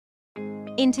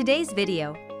In today's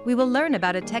video, we will learn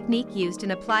about a technique used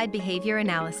in applied behavior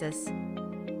analysis.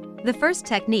 The first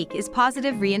technique is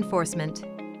positive reinforcement.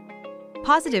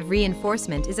 Positive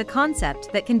reinforcement is a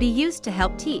concept that can be used to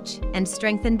help teach and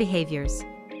strengthen behaviors.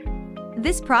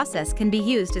 This process can be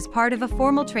used as part of a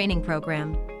formal training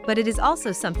program, but it is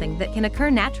also something that can occur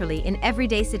naturally in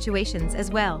everyday situations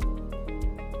as well.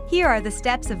 Here are the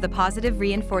steps of the positive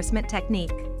reinforcement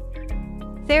technique.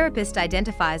 Therapist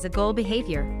identifies a goal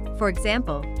behavior, for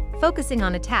example, focusing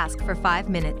on a task for 5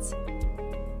 minutes.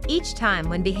 Each time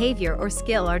when behavior or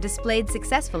skill are displayed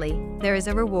successfully, there is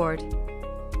a reward.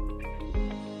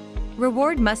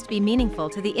 Reward must be meaningful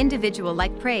to the individual,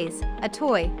 like praise, a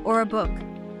toy, or a book.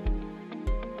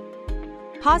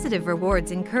 Positive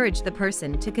rewards encourage the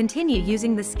person to continue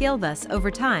using the skill, thus, over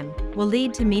time, will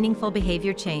lead to meaningful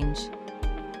behavior change.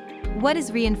 What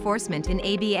is reinforcement in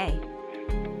ABA?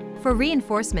 For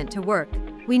reinforcement to work,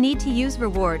 we need to use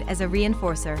reward as a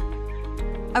reinforcer.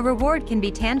 A reward can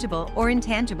be tangible or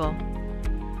intangible.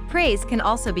 Praise can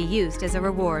also be used as a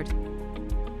reward.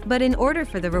 But in order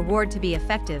for the reward to be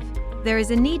effective, there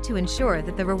is a need to ensure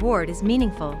that the reward is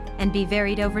meaningful and be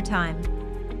varied over time.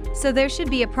 So there should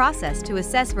be a process to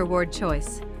assess reward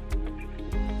choice.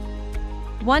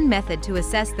 One method to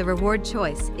assess the reward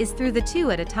choice is through the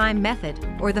 2 at a time method,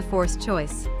 or the forced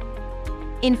choice.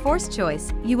 In forced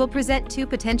choice, you will present 2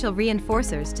 potential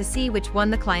reinforcers to see which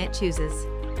one the client chooses.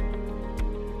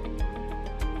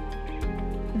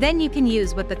 Then you can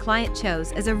use what the client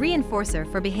chose as a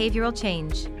reinforcer for behavioral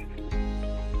change.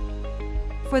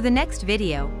 For the next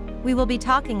video, we will be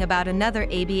talking about another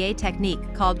ABA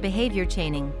technique called behavior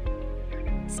chaining.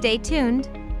 Stay tuned.